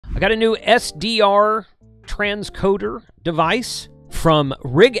got a new SDR transcoder device from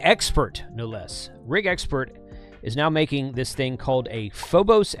RigExpert, no less. RigExpert is now making this thing called a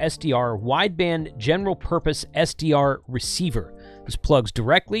Fobos SDR wideband general purpose SDR receiver. This plugs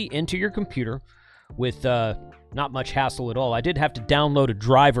directly into your computer with not much hassle at all. I did have to download a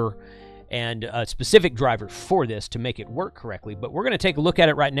driver and a specific driver for this to make it work correctly, but we're going to take a look at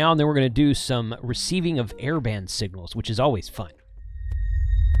it right now, and then we're going to do some receiving of airband signals, which is always fun.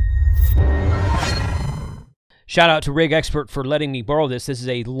 Shout out to RigExpert for letting me borrow this. This is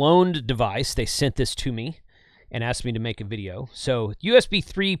a loaned device. They sent this to me and asked me to make a video. So USB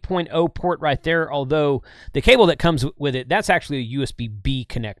 3.0 port right there, although the cable that comes with it, that's actually a USB-B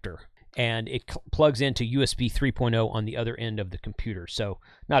connector, and it plugs into USB 3.0 on the other end of the computer, so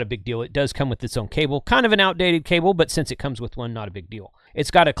not a big deal. It does come with its own cable, kind of an outdated cable, but since it comes with one, not a big deal.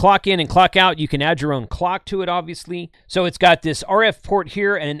 It's got a clock in and clock out. You can add your own clock to it, obviously. So it's got this RF port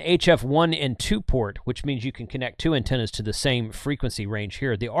here and an HF 1 and 2 port, which means you can connect two antennas to the same frequency range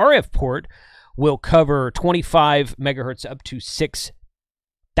here. The RF port will cover 25 megahertz up to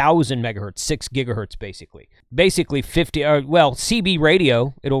 6,000 megahertz, 6 gigahertz basically. Basically 50, well, CB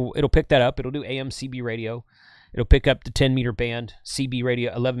radio, it'll pick that up. It'll do AM CB radio. It'll pick up the 10 meter band, CB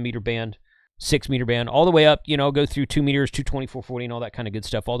radio, 11 meter band, 6 meter band, all the way up, you know, go through 2 meters, 22440 and all that kind of good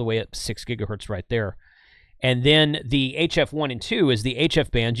stuff, all the way up 6 gigahertz right there. And then the HF 1 and 2 is the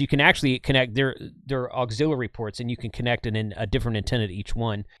HF bands. You can actually connect their auxiliary ports, and you can connect a different antenna to each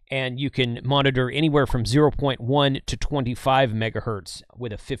one. And you can monitor anywhere from 0.1 to 25 megahertz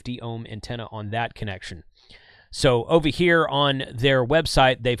with a 50 ohm antenna on that connection. So over here on their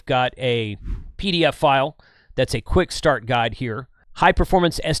website, they've got a PDF file that's a quick start guide here.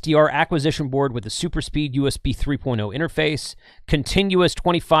 High-performance SDR acquisition board with a super speed USB 3.0 interface, continuous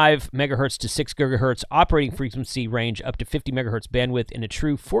 25 megahertz to 6 gigahertz operating frequency range up to 50 megahertz bandwidth in a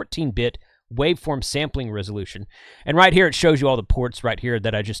true 14-bit waveform sampling resolution. And right here it shows you all the ports right here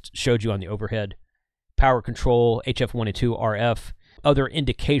that I just showed you on the overhead. Power control, HF 1 and 2 RF, other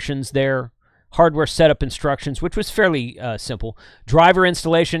indications there. Hardware setup instructions, which was fairly simple. Driver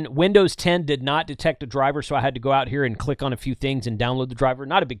installation. Windows 10 did not detect a driver, so I had to go out here and click on a few things and download the driver.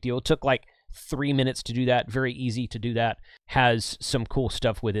 Not a big deal. It took like 3 minutes to do that. Very easy to do that. Has some cool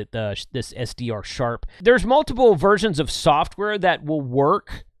stuff with it, this SDR Sharp. There's multiple versions of software that will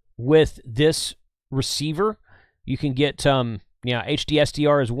work with this receiver. You can get, yeah, HD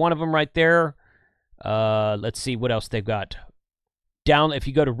SDR is one of them right there. Let's see what else they've got. If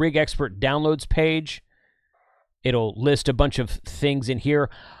you go to RigExpert downloads page, it'll list a bunch of things in here.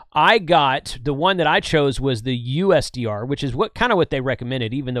 I got, the one that I chose was the uSDR, which is kind of what they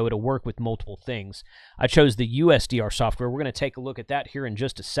recommended, even though it'll work with multiple things. I chose the uSDR software. We're going to take a look at that here in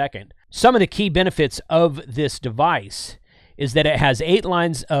just a second. Some of the key benefits of this device is that it has 8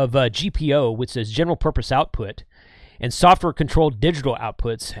 lines of GPO, which says general purpose output, and software-controlled digital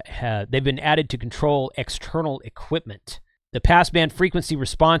outputs. They've been added to control external equipment. The passband frequency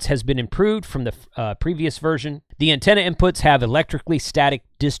response has been improved from the previous version. The antenna inputs have electrically static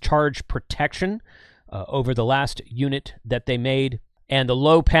discharge protection over the last unit that they made. And the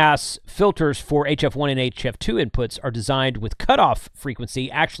low-pass filters for HF1 and HF2 inputs are designed with cutoff frequency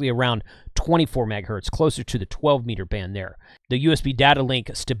actually around 24 megahertz, closer to the 12-meter band there. The USB data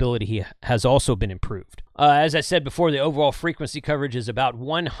link stability has also been improved. As I said before, the overall frequency coverage is about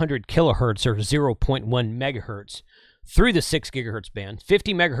 100 kilohertz or 0.1 megahertz. Through the 6 gigahertz band,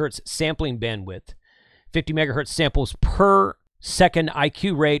 50 megahertz sampling bandwidth, 50 megahertz samples per second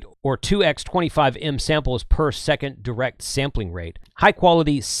IQ rate, or 2x 25M samples per second direct sampling rate, high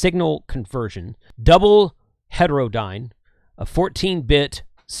quality signal conversion, double heterodyne, a 14-bit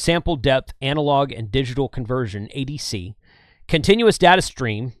sample depth analog and digital conversion, ADC, continuous data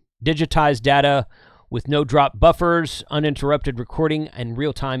stream, digitized data with no drop buffers, uninterrupted recording, and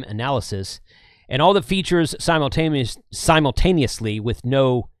real-time analysis, and all the features simultaneously with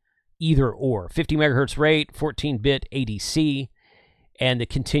no either or. 50 megahertz rate, 14-bit ADC, and the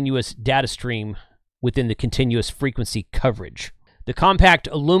continuous data stream within the continuous frequency coverage. The compact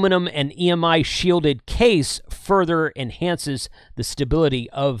aluminum and EMI shielded case further enhances the stability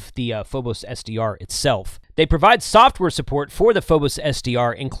of the Fobos SDR itself. They provide software support for the Fobos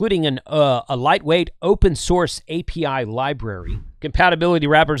SDR, including a lightweight open source API library. Compatibility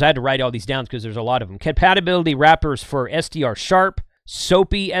wrappers, I had to write all these down because there's a lot of them. Compatibility wrappers for SDR Sharp,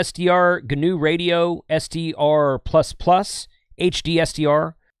 SOAPy SDR, GNU Radio, SDR++, HD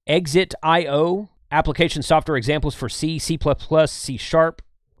SDR, Exit IO, application software examples for C, C++, C Sharp.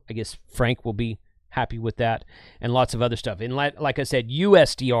 I guess Frank will be happy with that, and lots of other stuff. And like I said,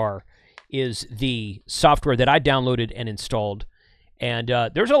 uSDR is the software that I downloaded and installed, And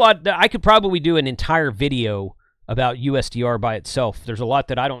there's a lot that I could probably do an entire video about uSDR by itself. There's a lot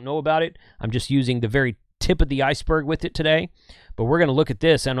that I don't know about it. I'm just using the very tip of the iceberg with it today. But we're going to look at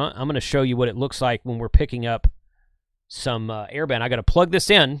this, and I'm going to show you what it looks like when we're picking up some airband. I got to plug this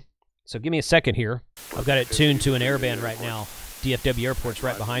in, so give me a second here. I've got it tuned to an airband right now. DFW Airport's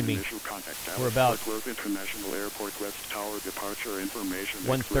right behind me. We're about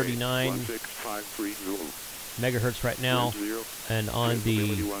 139 megahertz right now, and on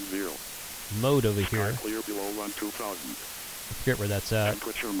the mode over here, I forget where that's at,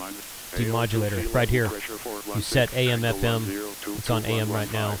 demodulator, right here. You set AM, FM, it's on AM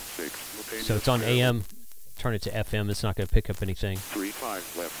right now. So it's on AM, turn it to FM, it's not going to pick up anything.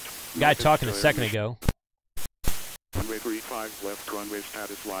 Guy talking a second ago. Runway 35 left, runway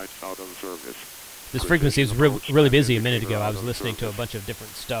status lights out of service. This frequency was really busy a minute ago. I was listening to a bunch of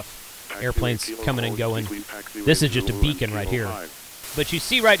different stuff. Airplanes coming and going. This is just a beacon right here. But you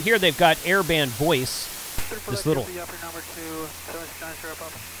see right here they've got airband voice. This little...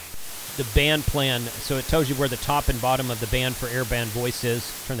 the band plan, so it tells you where the top and bottom of the band for airband voice is.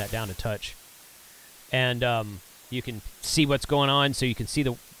 Turn that down a touch. And you can see what's going on, so you can see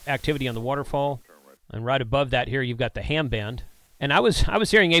the activity on the waterfall. And right above that here, you've got the ham band. And I was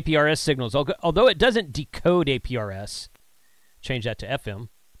hearing APRS signals, although it doesn't decode APRS. Change that to FM.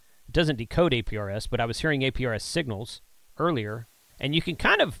 It doesn't decode APRS, but I was hearing APRS signals earlier. And you can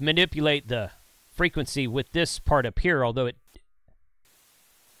kind of manipulate the frequency with this part up here, although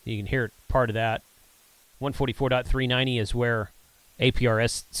you can hear part of that. 144.390 is where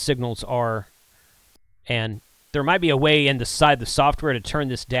APRS signals are. And there might be a way inside the software to turn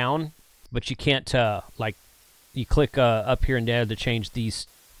this down, but you can't, like, you click up here and down to change these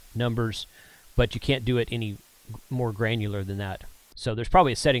numbers, but you can't do it any more granular than that. So there's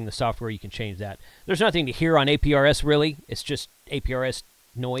probably a setting in the software you can change that. There's nothing to hear on APRS, really. It's just APRS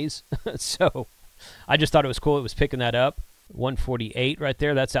noise. So I just thought it was cool it was picking that up. 148 right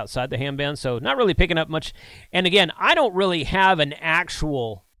there, that's outside the ham band, so not really picking up much. And again, I don't really have an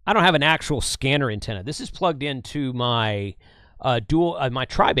actual scanner antenna. This is plugged into my my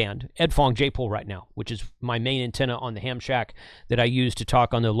tri-band Edfong J-pole right now, which is my main antenna on the ham shack that I use to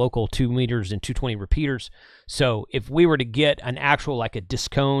talk on the local 2 meters and 220 repeaters. So if we were to get an actual, like a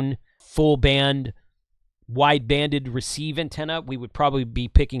discone, full band, wide banded receive antenna, we would probably be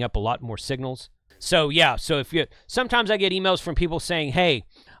picking up a lot more signals. So yeah, so if you, sometimes I get emails from people saying, hey,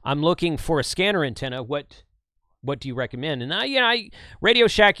 I'm looking for a scanner antenna, what do you recommend? And Radio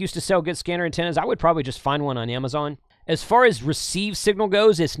Shack used to sell good scanner antennas. I would probably just find one on Amazon. As far as receive signal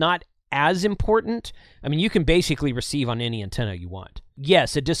goes, it's not as important. I mean, you can basically receive on any antenna you want.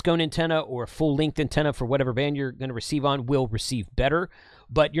 Yes, a discone antenna or a full-length antenna for whatever band you're going to receive on will receive better,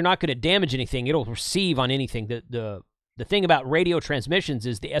 but you're not going to damage anything. It'll receive on anything. The thing about radio transmissions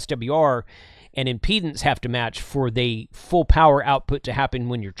is the SWR and impedance have to match for the full power output to happen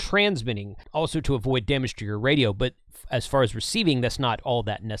when you're transmitting, also to avoid damage to your radio. But as far as receiving, that's not all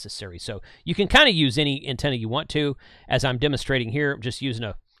that necessary. So you can kind of use any antenna you want to. As I'm demonstrating here, I'm just using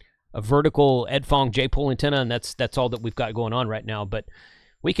a vertical Edfong J-pole antenna, and that's all that we've got going on right now. But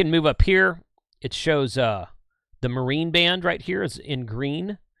we can move up here. It shows the marine band right here is in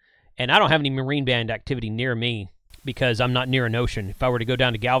green, and I don't have any marine band activity near me because I'm not near an ocean. If I were to go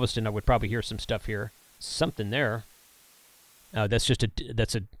down to Galveston, I would probably hear some stuff here. Something there. Oh, that's just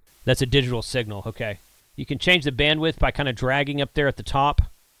that's a digital signal. Okay. You can change the bandwidth by kind of dragging up there at the top.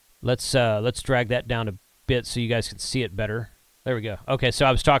 Let's drag that down a bit so you guys can see it better. There we go. Okay, so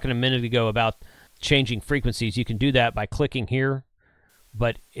I was talking a minute ago about changing frequencies. You can do that by clicking here,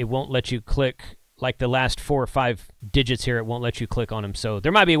 but it won't let you click, like the last 4 or 5 digits here, it won't let you click on them. So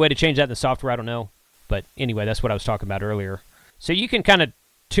there might be a way to change that in the software, I don't know. But anyway, that's what I was talking about earlier. So you can kind of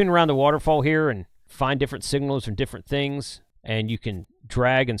tune around the waterfall here and find different signals from different things, and you can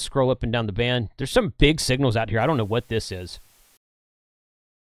drag and scroll up and down the band. There's some big signals out here. I don't know what this is.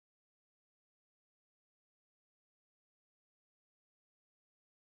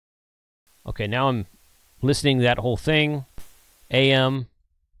 Okay, now I'm listening to that whole thing. AM,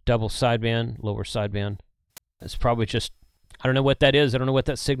 double sideband, lower sideband. That's probably just, I don't know what that is. I don't know what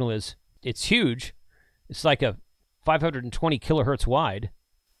that signal is. It's huge. It's like a 520 kilohertz wide,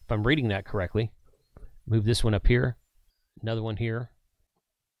 if I'm reading that correctly. Move this one up here. Another one here.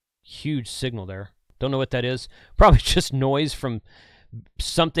 Huge signal there. Don't know what that is. Probably just noise from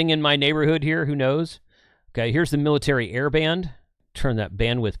something in my neighborhood here. Who knows? Okay, here's the military air band. Turn that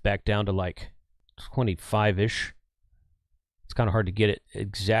bandwidth back down to like 25-ish. It's kind of hard to get it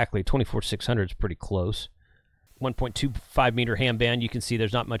exactly. 24,600 is pretty close. 1.25 meter ham band. You can see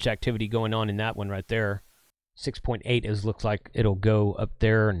there's not much activity going on in that one right there. 6.8 is looks like it'll go up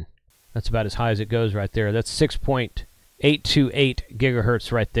there, and that's about as high as it goes right there. That's 6.828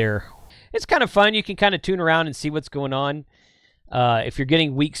 gigahertz right there. It's kind of fun. You can kind of tune around and see what's going on. If you're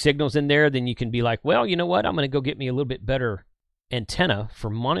getting weak signals in there, then you can be like, well, you know what? I'm going to go get me a little bit better antenna for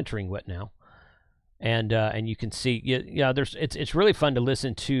monitoring what now. And you can see, yeah, it's really fun to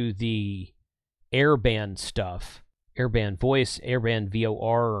listen to the airband stuff, airband voice, airband VOR,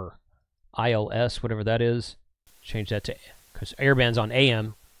 or ILS, whatever that is. Change that to, because airband's on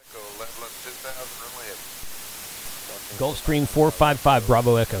AM. Gulfstream 455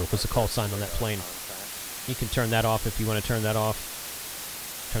 Bravo Echo was the call sign on that plane. You can turn that off if you want to turn that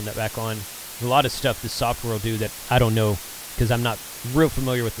off. Turn that back on. There's a lot of stuff this software will do that I don't know because I'm not real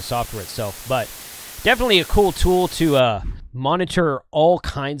familiar with the software itself, but definitely a cool tool to monitor all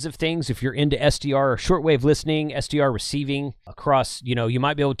kinds of things. If you're into SDR, shortwave listening, SDR receiving across, you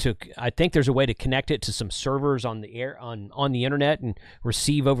might be able to, I think there's a way to connect it to some servers on the air, on the internet, and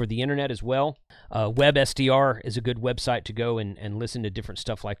receive over the internet as well. Web SDR is a good website to go and listen to different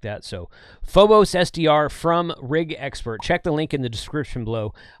stuff like that. So Fobos SDR from RigExpert. Check the link in the description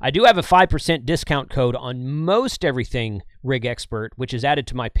below. I do have a 5% discount code on most everything RigExpert, which is added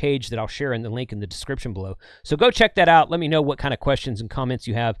to my page that I'll share in the link in the description below. So go check that out. Let me know what kind of questions and comments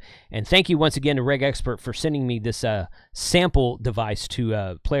you have. And thank you once again to RigExpert for sending me this sample device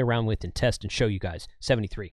to play around with and test and show you guys. 73.